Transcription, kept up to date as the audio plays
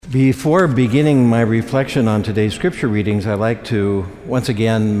Before beginning my reflection on today's scripture readings, I'd like to once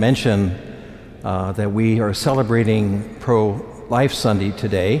again mention that we are celebrating Pro-Life Sunday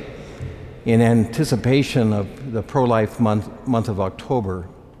today in anticipation of the Pro-Life month of October.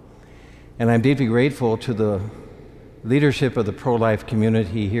 And I'm deeply grateful to the leadership of the pro-life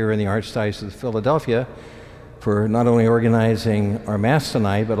community here in the Archdiocese of Philadelphia for not only organizing our Mass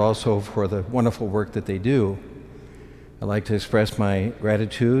tonight, but also for the wonderful work that they do. I'd like to express my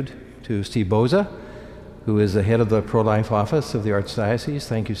gratitude to Steve Boza, who is the head of the pro-life office of the Archdiocese.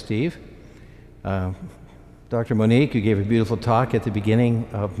 Thank you, Steve. Dr. Monique, you gave a beautiful talk at the beginning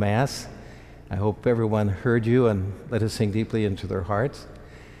of Mass. I hope everyone heard you and let us sink deeply into their hearts.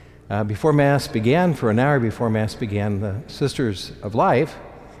 Before Mass began, for an hour before Mass began, the Sisters of Life,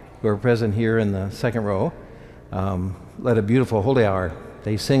 who are present here in the second row, led a beautiful holy hour.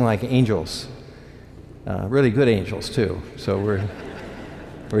 They sing like angels, really good angels too. So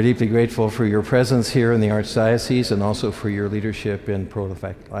we're deeply grateful for your presence here in the Archdiocese and also for your leadership in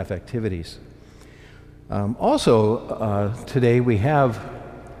pro-life activities. Also, today we have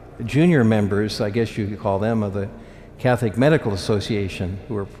junior members, I guess you could call them, of the Catholic Medical Association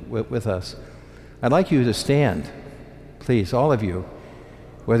who are with us. I'd like you to stand, please, all of you,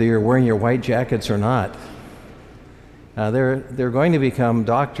 whether you're wearing your white jackets or not. They're going to become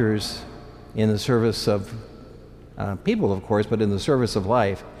doctors in the service of people, of course, but in the service of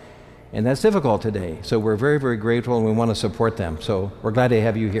life. And that's difficult today. So we're very, very grateful and we want to support them. So we're glad to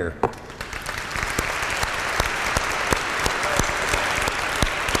have you here.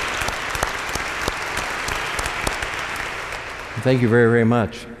 Thank you very, very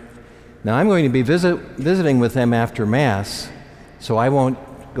much. Now I'm going to be visiting with them after Mass, so I won't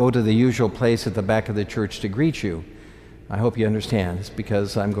go to the usual place at the back of the church to greet you. I hope you understand. It's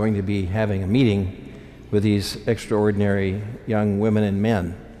because I'm going to be having a meeting with these extraordinary young women and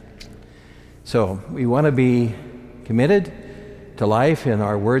men. So we want to be committed to life in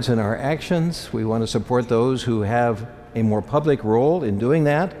our words and our actions. We want to support those who have a more public role in doing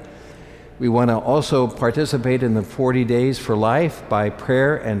that. We want to also participate in the 40 Days for Life by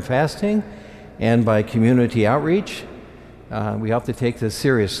prayer and fasting and by community outreach. We have to take this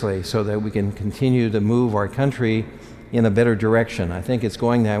seriously so that we can continue to move our country in a better direction. I think it's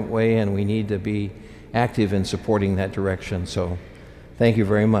going that way and we need to be active in supporting that direction. So thank you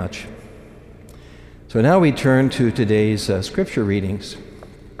very much. So now we turn to today's scripture readings.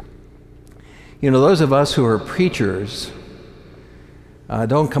 You know, those of us who are preachers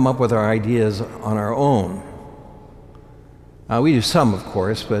don't come up with our ideas on our own. We do some, of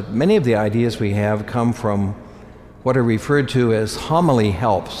course, but many of the ideas we have come from what are referred to as homily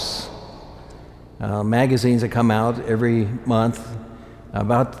helps, magazines that come out every month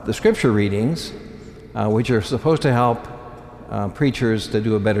about the scripture readings, which are supposed to help preachers to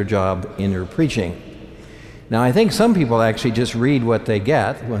do a better job in their preaching. Now, I think some people actually just read what they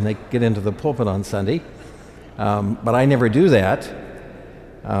get when they get into the pulpit on Sunday, but I never do that.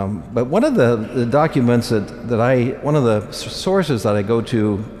 But one of the documents one of the sources that I go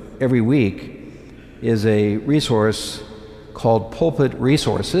to every week is a resource called Pulpit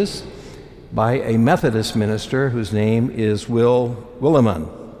Resources by a Methodist minister whose name is Will Willimon.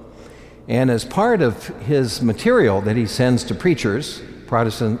 And as part of his material that he sends to preachers,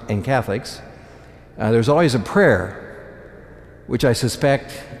 Protestant and Catholics, there's always a prayer, which I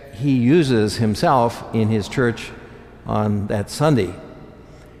suspect he uses himself in his church on that Sunday.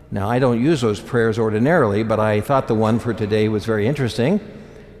 Now, I don't use those prayers ordinarily, but I thought the one for today was very interesting,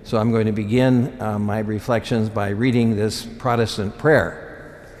 so I'm going to begin my reflections by reading this Protestant prayer.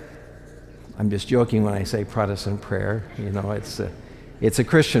 I'm just joking when I say Protestant prayer. You know, it's a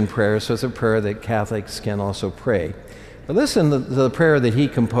Christian prayer, so it's a prayer that Catholics can also pray. But listen to the prayer that he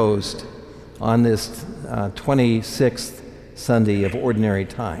composed on this 26th Sunday of Ordinary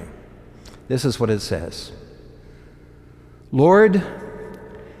Time. This is what it says. Lord,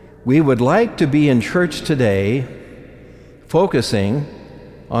 we would like to be in church today focusing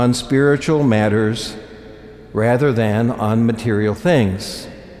on spiritual matters rather than on material things.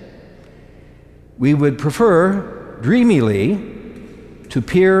 We would prefer dreamily to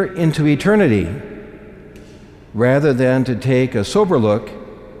peer into eternity rather than to take a sober look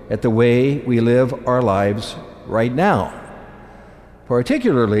at the way we live our lives right now,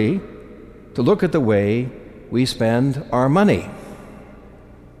 particularly to look at the way we spend our money.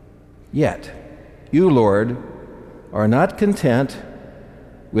 Yet, you, Lord, are not content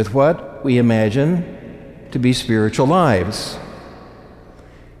with what we imagine to be spiritual lives.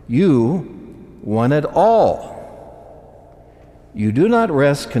 You want it all. You do not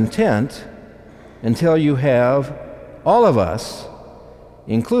rest content until you have all of us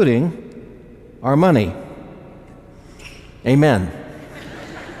including our money. Amen.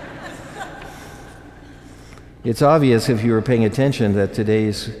 It's obvious if you were paying attention that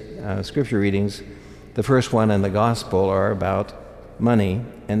today's scripture readings, the first one and the gospel, are about money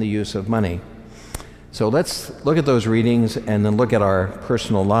and the use of money. So let's look at those readings and then look at our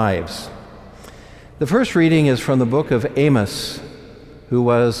personal lives. The first reading is from the book of Amos, who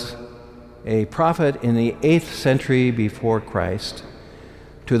was a prophet in the 8th century before Christ,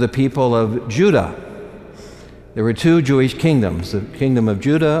 to the people of Judah. There were two Jewish kingdoms, the kingdom of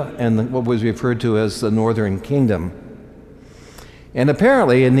Judah and what was referred to as the northern kingdom. And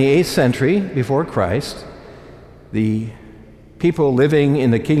apparently in the 8th century before Christ, the people living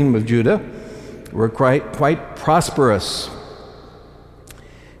in the kingdom of Judah were quite prosperous.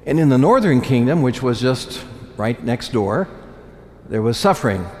 And in the northern kingdom, which was just right next door, there was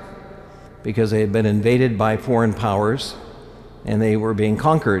suffering because they had been invaded by foreign powers and they were being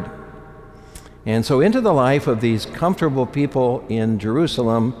conquered. And so into the life of these comfortable people in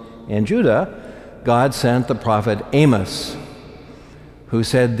Jerusalem and Judah, God sent the prophet Amos, who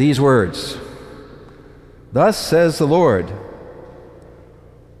said these words, "Thus says the Lord,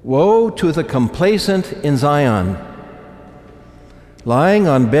 woe to the complacent in Zion, lying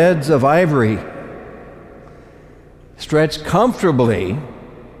on beds of ivory, stretched comfortably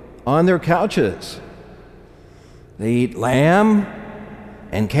on their couches. They eat lamb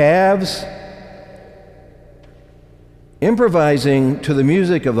and calves, improvising to the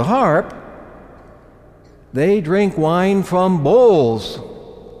music of the harp. They drink wine from bowls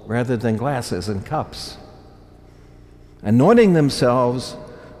rather than glasses and cups, anointing themselves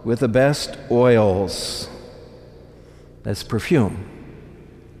with the best oils." That's perfume.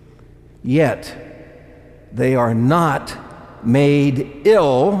 "Yet they are not made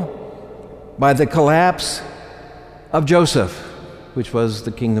ill by the collapse of Joseph," which was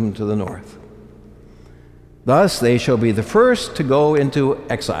the kingdom to the north. "Thus they shall be the first to go into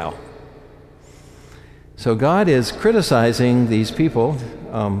exile." So God is criticizing these people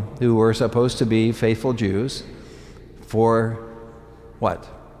who were supposed to be faithful Jews for what?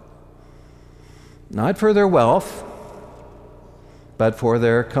 Not for their wealth, but for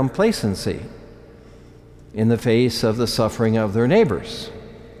their complacency in the face of the suffering of their neighbors.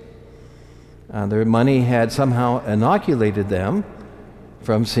 Their money had somehow inoculated them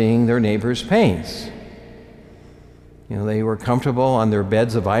from seeing their neighbors' pains. They were comfortable on their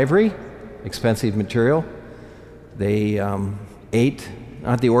beds of ivory, expensive material. They ate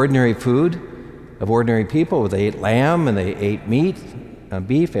not the ordinary food of ordinary people. They ate lamb and they ate meat,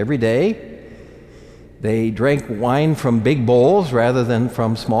 beef every day. They drank wine from big bowls rather than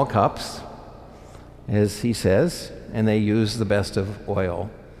from small cups, as he says, and they used the best of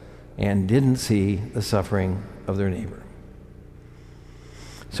oil and didn't see the suffering of their neighbor.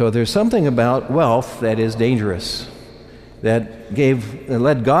 So there's something about wealth that is dangerous, that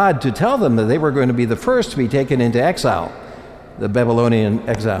led God to tell them that they were going to be the first to be taken into exile, the Babylonian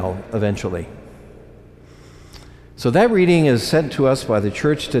exile eventually. So that reading is sent to us by the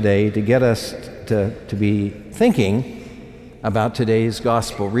church today to get us to be thinking about today's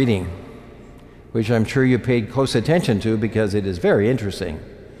gospel reading, which I'm sure you paid close attention to because it is very interesting.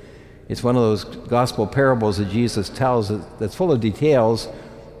 It's one of those gospel parables that Jesus tells that's full of details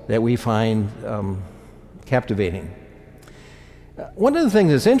that we find captivating. One of the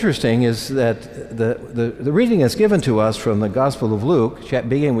things that's interesting is that the reading that's given to us from the Gospel of Luke,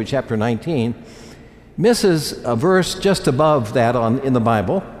 beginning with chapter 19, misses a verse just above that in the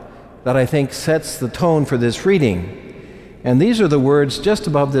Bible that I think sets the tone for this reading. And these are the words just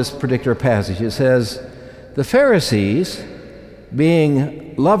above this particular passage. It says, "The Pharisees,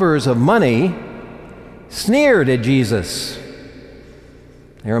 being lovers of money, sneered at Jesus."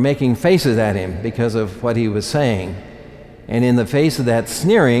 They were making faces at him because of what he was saying. And in the face of that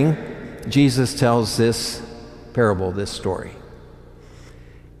sneering, Jesus tells this parable, this story.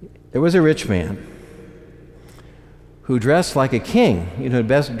 There was a rich man who dressed like a king.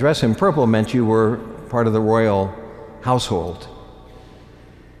 Dress in purple meant you were part of the royal household.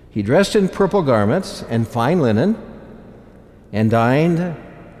 He dressed in purple garments and fine linen and dined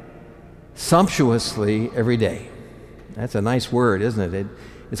sumptuously every day. That's a nice word, isn't it?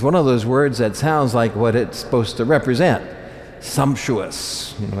 It's one of those words that sounds like what it's supposed to represent.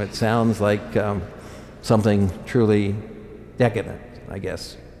 Sumptuous. It sounds like something truly decadent, I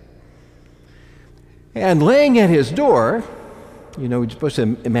guess. And laying at his door, you're supposed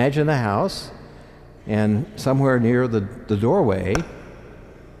to imagine the house, and somewhere near the doorway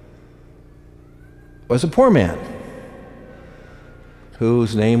was a poor man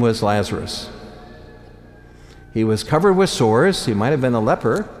whose name was Lazarus. He was covered with sores. He might have been a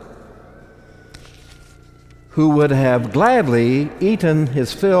leper, who would have gladly eaten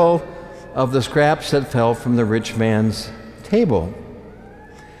his fill of the scraps that fell from the rich man's table.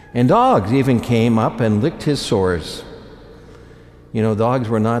 And dogs even came up and licked his sores. You know, dogs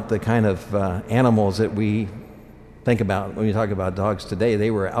were not the kind of animals that we think about when we talk about dogs today.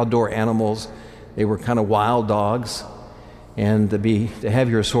 They were outdoor animals. They were kind of wild dogs. And to have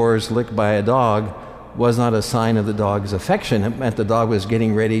your sores licked by a dog was not a sign of the dog's affection. It meant the dog was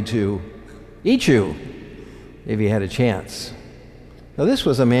getting ready to eat you if he had a chance. Now, this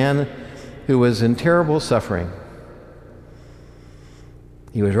was a man who was in terrible suffering.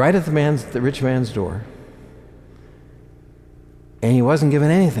 He was right at the rich man's door, and he wasn't given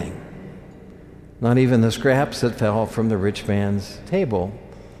anything, not even the scraps that fell from the rich man's table,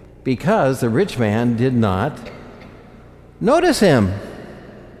 because the rich man did not notice him.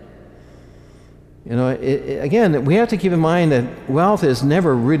 You know, again, we have to keep in mind that wealth is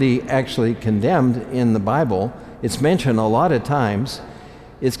never really actually condemned in the Bible. It's mentioned a lot of times.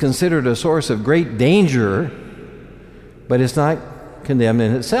 It's considered a source of great danger, but it's not condemned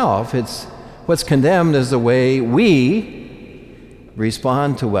in itself. What's condemned is the way we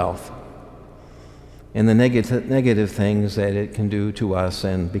respond to wealth and the negative things that it can do to us,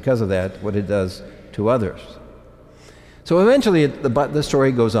 and because of that, what it does to others. So eventually, the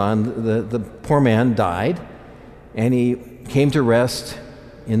story goes on. The poor man died, and he came to rest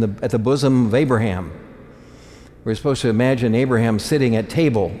at the bosom of Abraham. We're supposed to imagine Abraham sitting at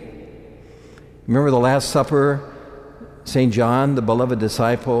table. Remember the Last Supper? St. John, the beloved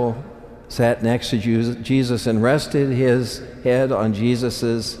disciple, sat next to Jesus and rested his head on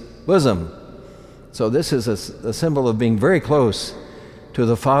Jesus' bosom. So this is a symbol of being very close to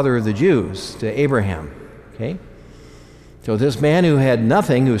the father of the Jews, to Abraham. Okay? So this man who had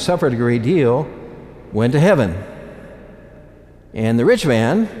nothing, who suffered a great deal, went to heaven. And the rich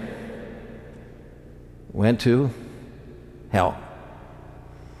man went to hell.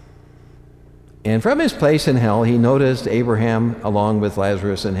 And from his place in hell, he noticed Abraham along with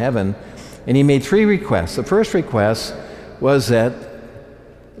Lazarus in heaven, and he made 3 requests. The first request was that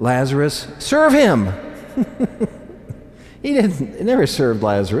Lazarus serve him. He never served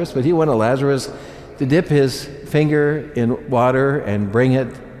Lazarus, but he wanted Lazarus to dip his finger in water and bring it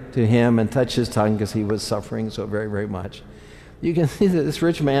to him and touch his tongue because he was suffering so very, very much. You can see that this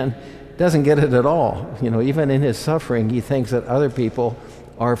rich man doesn't get it at all. You know, even in his suffering, he thinks that other people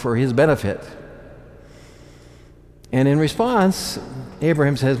are for his benefit. And in response,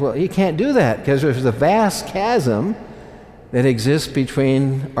 Abraham says, well, you can't do that because there's a vast chasm that exists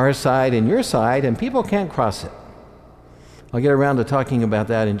between our side and your side, and people can't cross it. I'll get around to talking about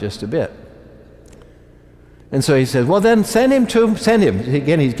that in just a bit. And so he says, well, then send him.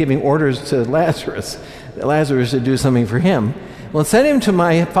 Again, he's giving orders to Lazarus to do something for him. Well, send him to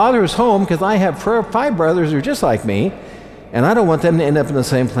my father's home because I have 5 brothers who are just like me, and I don't want them to end up in the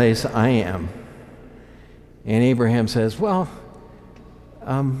same place I am. And Abraham says, well,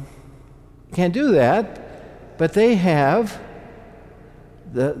 can't do that, but they have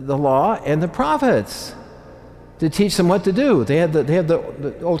the law and the prophets to teach them what to do. They have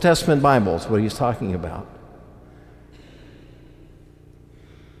the Old Testament Bibles, what he's talking about.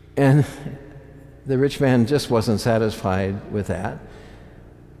 And the rich man just wasn't satisfied with that.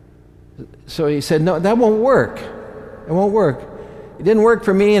 So he said, no, that won't work. It won't work. It didn't work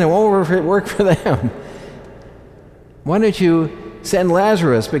for me, and it won't work for them. Why don't you send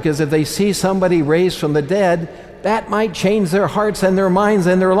Lazarus? Because if they see somebody raised from the dead, that might change their hearts and their minds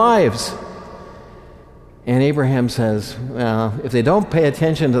and their lives. And Abraham says, well, if they don't pay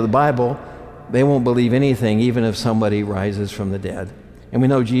attention to the Bible, they won't believe anything, even if somebody rises from the dead. And we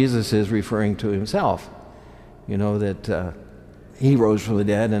know Jesus is referring to himself. You know, that he rose from the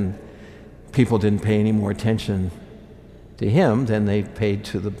dead, and people didn't pay any more attention to him than they paid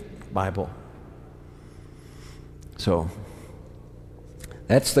to the Bible. So,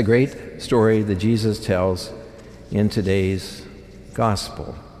 that's the great story that Jesus tells in today's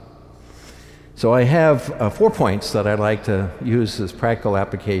gospel. So I have 4 points that I'd like to use as practical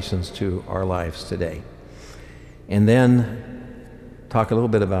applications to our lives today. And then talk a little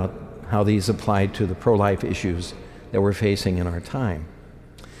bit about how these apply to the pro-life issues that we're facing in our time.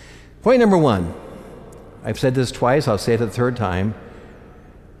 Point number 1, I've said this twice, I'll say it a third time.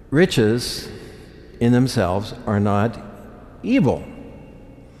 Riches in themselves are not evil.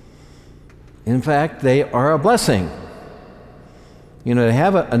 In fact, they are a blessing. You know, to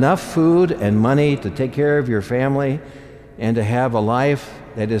have enough food and money to take care of your family and to have a life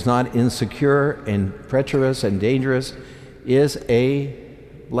that is not insecure and treacherous and dangerous is a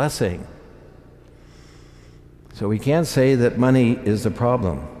blessing. So we can't say that money is the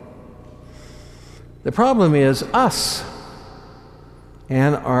problem. The problem is us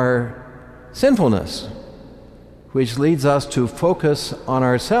and our sinfulness, which leads us to focus on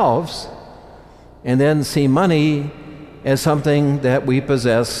ourselves and then see money as something that we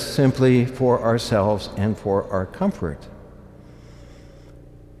possess simply for ourselves and for our comfort.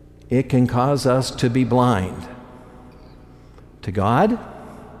 It can cause us to be blind to God,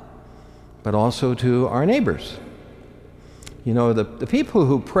 but also to our neighbors. You know, the people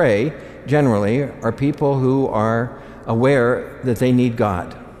who pray generally are people who are aware that they need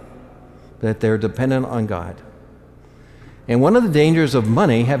God, that they're dependent on God. And one of the dangers of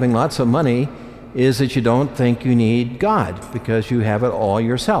money, having lots of money, is that you don't think you need God because you have it all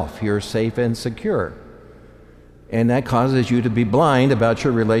yourself. You're safe and secure. And that causes you to be blind about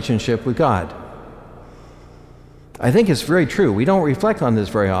your relationship with God. I think it's very true. We don't reflect on this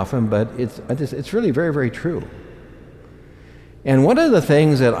very often, but it's really very, very true. And one of the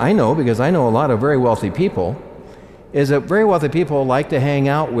things that I know, because I know a lot of very wealthy people, is that very wealthy people like to hang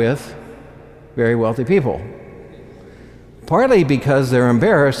out with very wealthy people. Partly because they're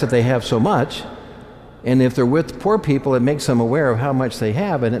embarrassed that they have so much, and if they're with poor people, it makes them aware of how much they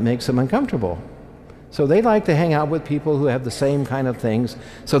have, and it makes them uncomfortable. So they like to hang out with people who have the same kind of things,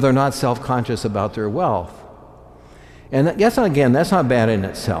 so they're not self-conscious about their wealth. And that's not bad in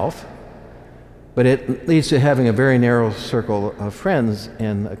itself, but it leads to having a very narrow circle of friends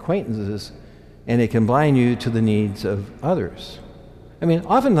and acquaintances, and it can blind you to the needs of others. I mean,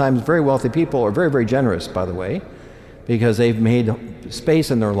 oftentimes very wealthy people are very, very generous, by the way, because they've made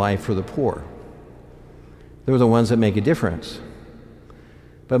space in their life for the poor. They're the ones that make a difference.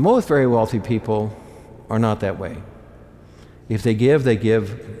 But most very wealthy people are not that way. If they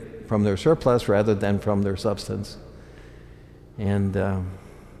give from their surplus rather than from their substance. And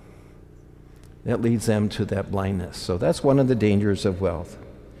that leads them to that blindness. So that's one of the dangers of wealth.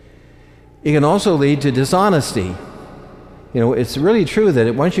 It can also lead to dishonesty. You know, it's really true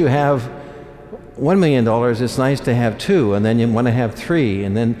that once you have $1 million, it's nice to have two, and then you want to have three,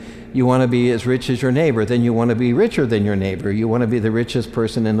 and then you want to be as rich as your neighbor, then you want to be richer than your neighbor. You want to be the richest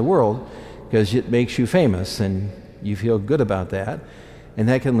person in the world because it makes you famous, and you feel good about that, and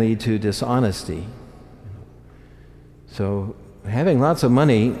that can lead to dishonesty. So having lots of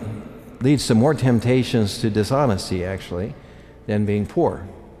money leads to more temptations to dishonesty, actually, than being poor.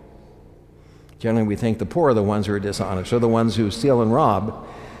 Generally, we think the poor are the ones who are dishonest, or the ones who steal and rob.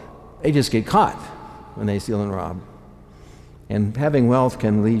 They just get caught when they steal and rob. And having wealth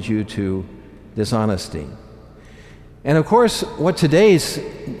can lead you to dishonesty. And of course, what today's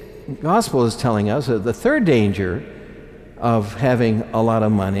gospel is telling us, the third danger of having a lot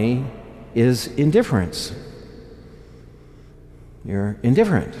of money is indifference. You're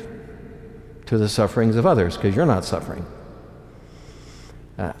indifferent to the sufferings of others because you're not suffering.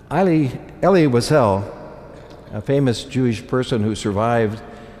 Elie Wiesel, a famous Jewish person who survived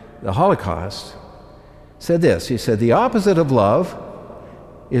the Holocaust, said this. He said, "The opposite of love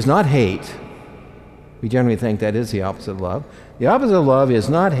is not hate." We generally think that is the opposite of love. The opposite of love is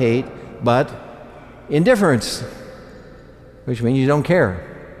not hate, but indifference, which means you don't care.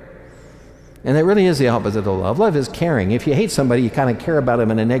 And that really is the opposite of love. Love is caring. If you hate somebody, you kind of care about them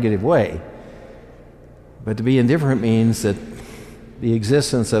in a negative way. But to be indifferent means that the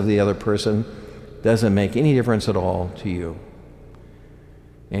existence of the other person doesn't make any difference at all to you.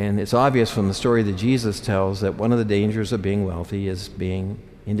 And it's obvious from the story that Jesus tells that one of the dangers of being wealthy is being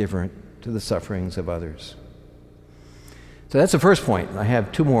indifferent to the sufferings of others. So that's the first point. I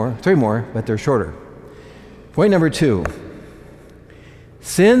have three more, but they're shorter. Point number 2.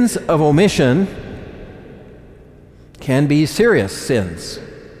 Sins of omission can be serious sins.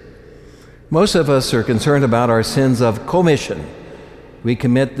 Most of us are concerned about our sins of commission. We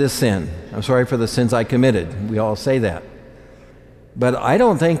commit this sin. I'm sorry for the sins I committed. We all say that. But I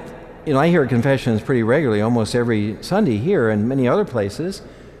don't think, I hear confessions pretty regularly, almost every Sunday here and many other places,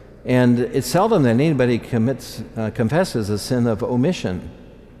 and it's seldom that anybody confesses a sin of omission.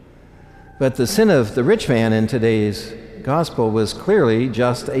 But the sin of the rich man in today's gospel was clearly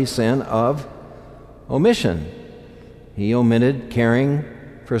just a sin of omission. He omitted caring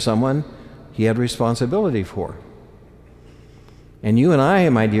for someone he had responsibility for. And you and I,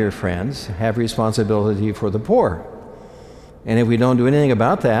 my dear friends, have responsibility for the poor. And if we don't do anything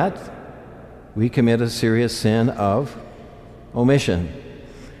about that, we commit a serious sin of omission.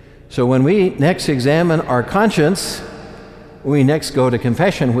 So when we next examine our conscience, we next go to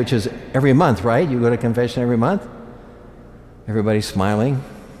confession, which is every month, right? You go to confession every month? Everybody's smiling.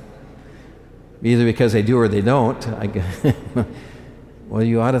 Either because they do or they don't. Well,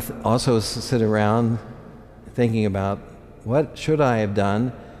 you ought to also sit around thinking about what should I have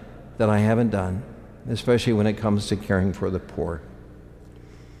done that I haven't done, especially when it comes to caring for the poor.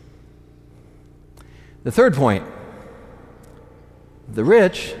 The third point, the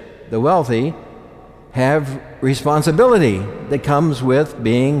rich, the wealthy, have responsibility that comes with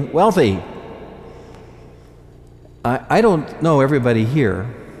being wealthy. I don't know everybody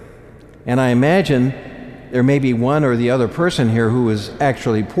here, and I imagine there may be one or the other person here who is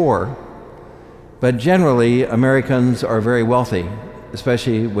actually poor, but generally Americans are very wealthy,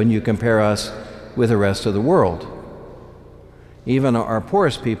 especially when you compare us with the rest of the world. Even our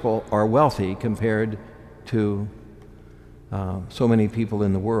poorest people are wealthy compared to so many people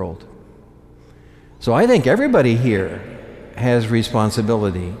in the world. So I think everybody here has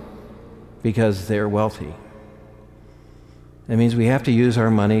responsibility because they're wealthy. That means we have to use our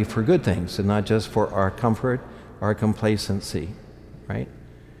money for good things and not just for our comfort, our complacency, right?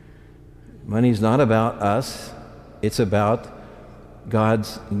 Money's not about us. It's about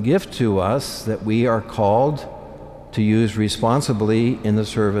God's gift to us that we are called to use responsibly in the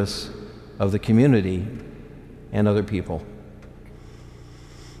service of the community and other people.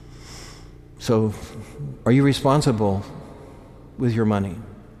 So, are you responsible with your money?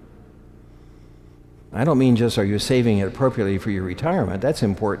 I don't mean just are you saving it appropriately for your retirement, that's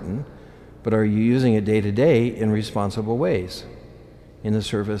important, but are you using it day to day in responsible ways in the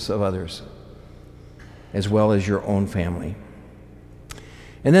service of others, as well as your own family?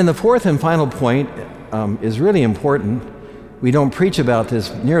 And then the fourth and final point is really important. We don't preach about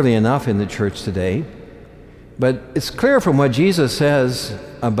this nearly enough in the church today, but it's clear from what Jesus says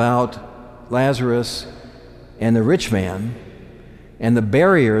about Lazarus and the rich man and the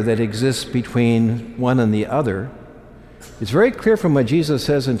barrier that exists between one and the other. It's very clear from what Jesus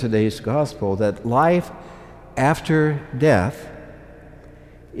says in today's gospel that life after death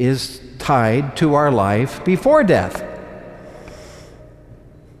is tied to our life before death.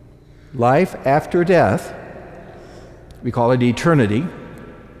 Life after death, we call it eternity,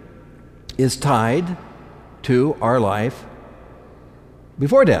 is tied to our life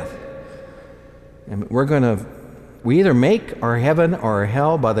before death. And we either make our heaven or our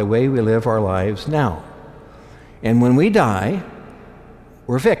hell by the way we live our lives now. And when we die,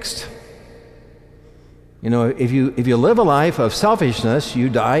 we're fixed. You know, if you live a life of selfishness, you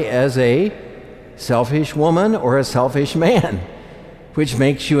die as a selfish woman or a selfish man, which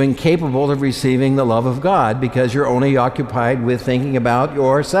makes you incapable of receiving the love of God because you're only occupied with thinking about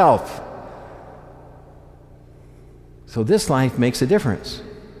yourself. So this life makes a difference.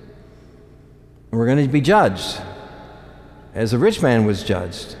 We're going to be judged as a rich man was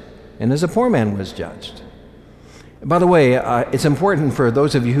judged and as a poor man was judged. By the way, it's important for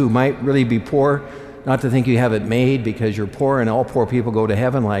those of you who might really be poor not to think you have it made because you're poor and all poor people go to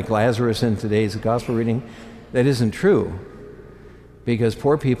heaven like Lazarus in today's gospel reading. That isn't true, because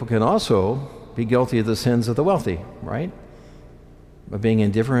poor people can also be guilty of the sins of the wealthy, right? Of being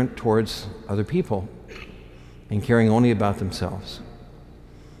indifferent towards other people and caring only about themselves.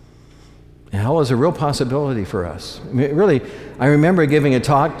 Hell is a real possibility for us. I mean, really, I remember giving a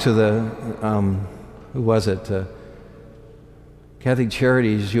talk to the, Catholic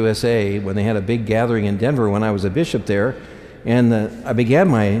Charities USA, when they had a big gathering in Denver when I was a bishop there, and I began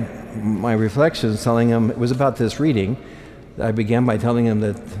my reflections telling them, it was about this reading, I began by telling them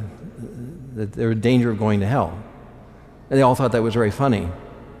that they're in danger of going to hell. And they all thought that was very funny.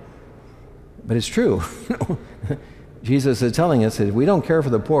 But it's true. Jesus is telling us that if we don't care for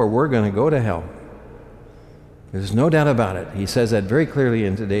the poor, we're going to go to hell. There's no doubt about it. He says that very clearly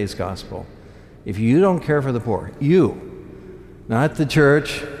in today's gospel. If you don't care for the poor, you, not the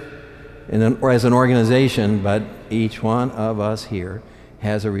church or as an organization, but each one of us here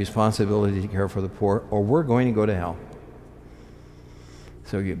has a responsibility to care for the poor, or we're going to go to hell.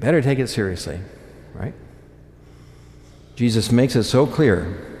 So you better take it seriously, right? Jesus makes it so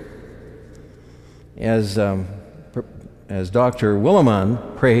clear. As Dr.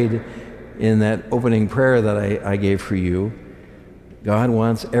 Willimon prayed in that opening prayer that I gave for you, God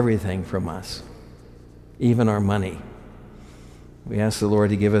wants everything from us, even our money. We ask the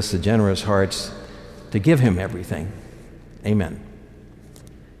Lord to give us the generous hearts to give Him everything. Amen.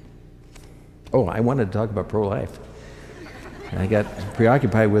 Oh, I wanted to talk about pro-life. I got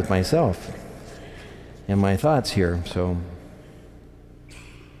preoccupied with myself and my thoughts here, so...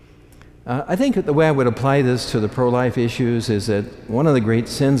 I think that the way I would apply this to the pro-life issues is that one of the great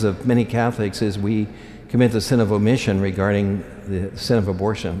sins of many Catholics is we commit the sin of omission regarding the sin of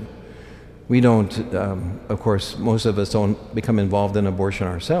abortion. We don't, of course, most of us don't become involved in abortion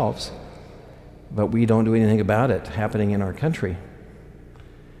ourselves, but we don't do anything about it happening in our country.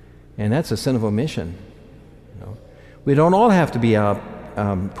 And that's a sin of omission. We don't all have to be out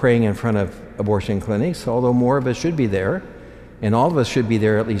praying in front of abortion clinics, although more of us should be there. And all of us should be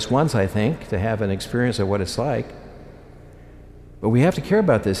there at least once, I think, to have an experience of what it's like. But we have to care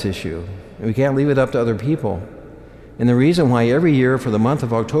about this issue. We can't leave it up to other people. And the reason why every year for the month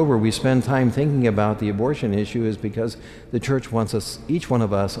of October we spend time thinking about the abortion issue is because the church wants us, each one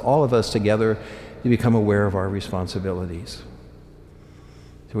of us, all of us together, to become aware of our responsibilities.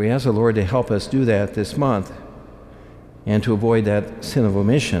 So we ask the Lord to help us do that this month and to avoid that sin of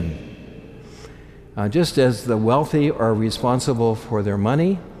omission. Just as the wealthy are responsible for their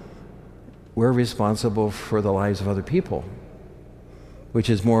money, we're responsible for the lives of other people, which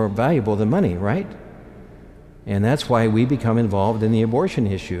is more valuable than money, right? And that's why we become involved in the abortion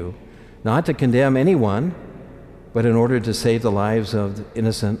issue, not to condemn anyone, but in order to save the lives of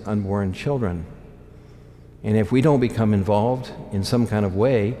innocent unborn children. And if we don't become involved in some kind of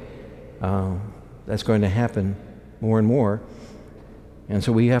way, that's going to happen more and more. And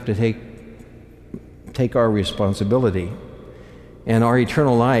so we have to take our responsibility. And our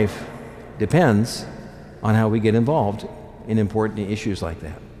eternal life depends on how we get involved in important issues like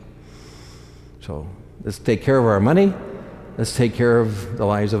that. So let's take care of our money. Let's take care of the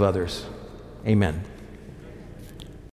lives of others. Amen.